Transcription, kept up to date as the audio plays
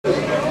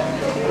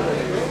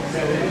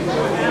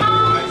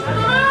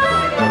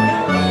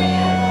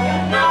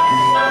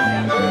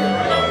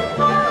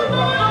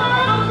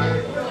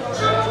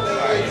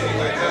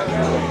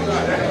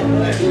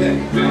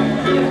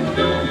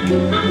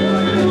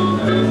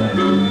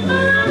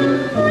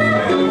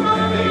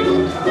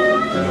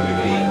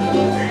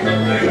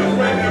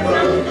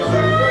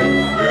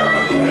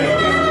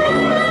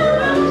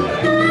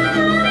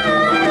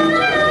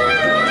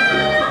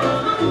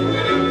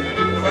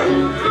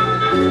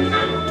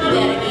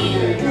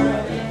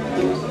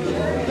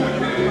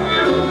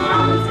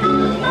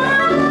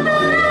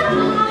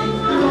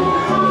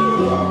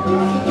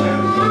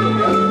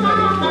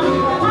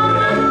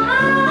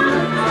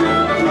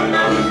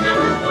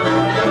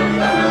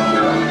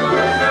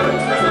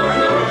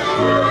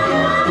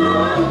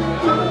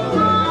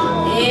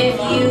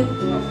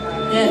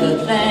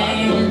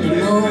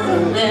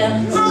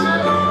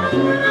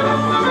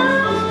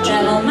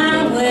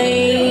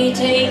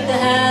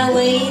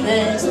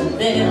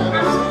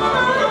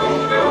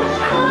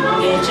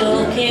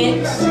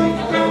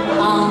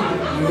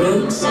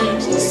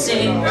Route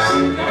 66.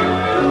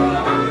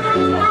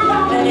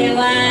 But it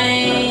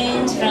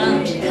winds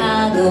from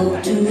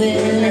Chicago to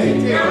LA,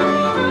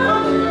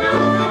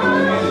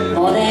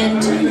 more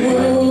than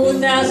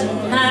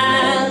 2,000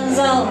 miles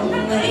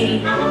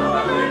away.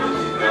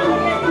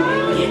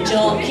 Get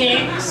your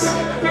kicks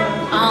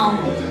on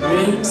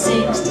Route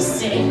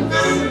 66.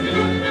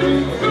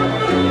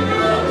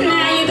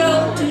 Now you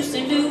go to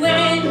St.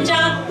 Louis,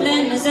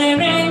 Joplin,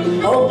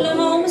 Missouri,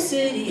 Oklahoma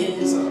City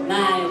is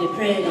mighty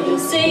pretty. You'll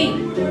see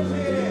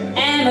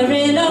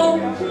Amarillo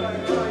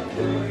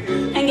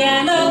and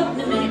Gallup,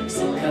 New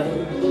Mexico,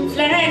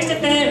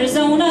 Flagstaff,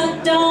 Arizona,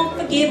 don't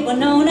forget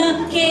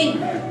Winona, King,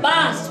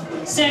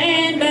 Boston,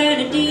 San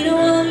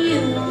Bernardino.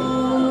 You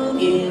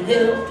get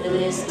hooked to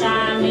this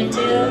tiny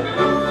tip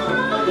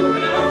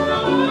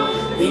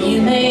when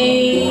you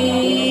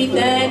make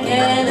that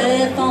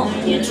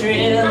California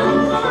trip.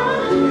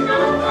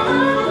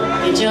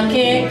 Get your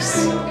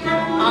kicks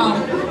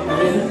on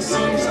Route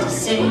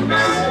 66.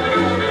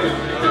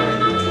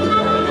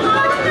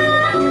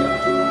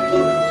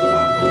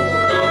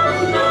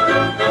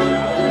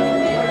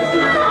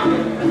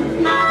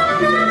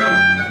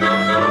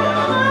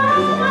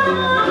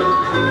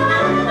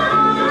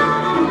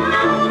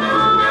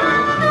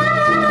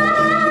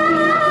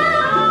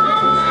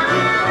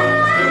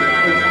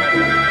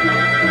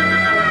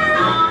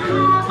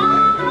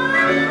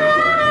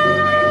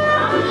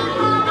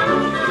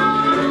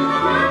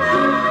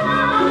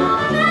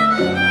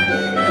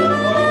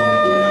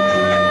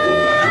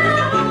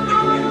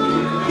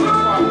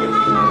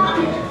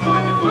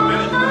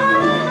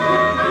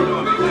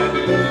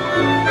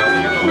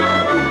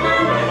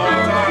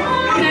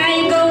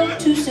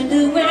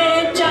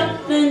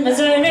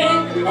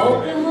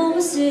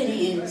 Oklahoma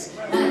City is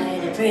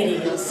mighty pretty.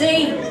 You'll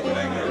see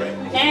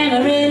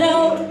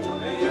Amarillo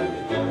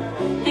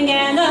and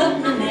Gallup,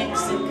 New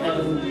Mexico,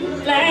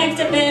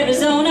 Flagstaff,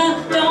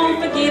 Arizona, don't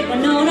forget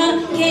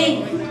Winona,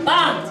 King,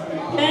 Boston,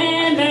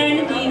 San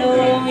Bernardino.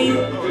 You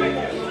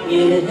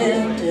get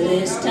hooked to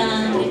this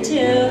tiny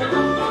tip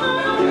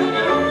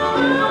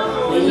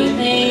when you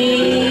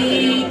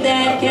make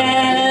that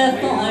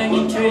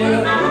California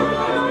trip.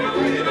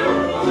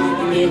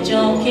 You get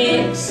your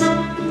kicks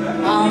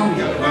on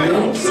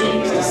Route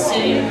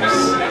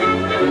 66.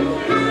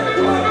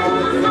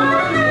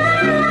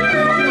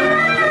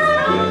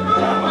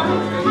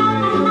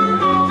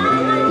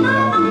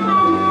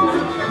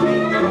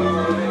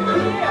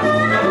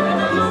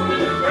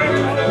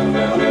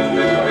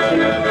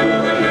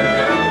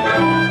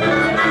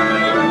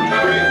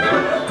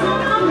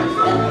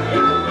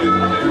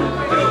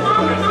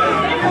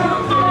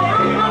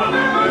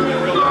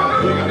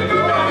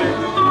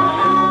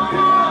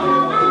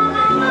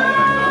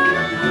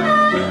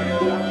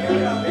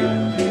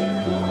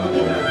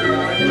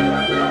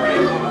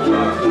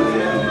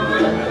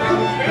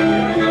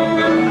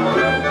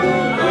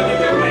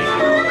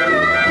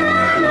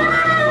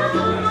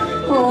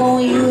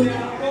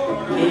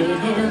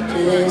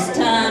 This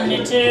tiny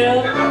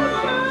tip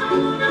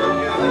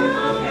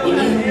when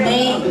you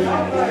make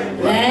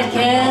that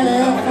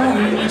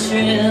California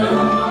trip.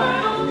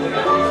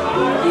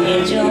 You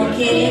get your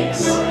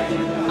kicks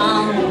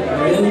on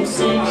Route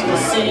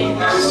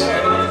 66.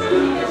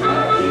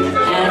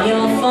 Have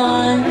your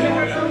fun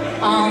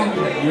on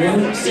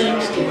Route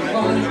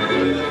 61.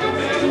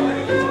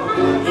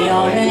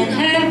 You're in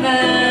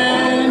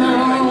heaven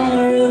on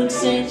Route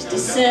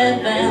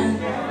 67.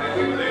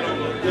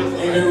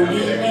 It'll be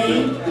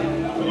late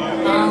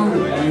on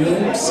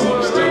Route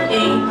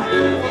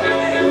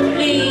 68.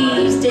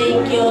 Please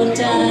take your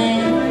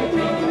time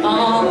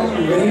on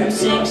Route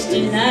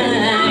 69.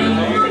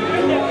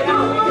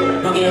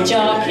 Get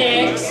your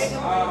kicks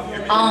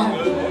on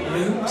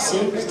Route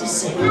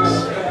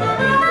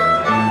 66.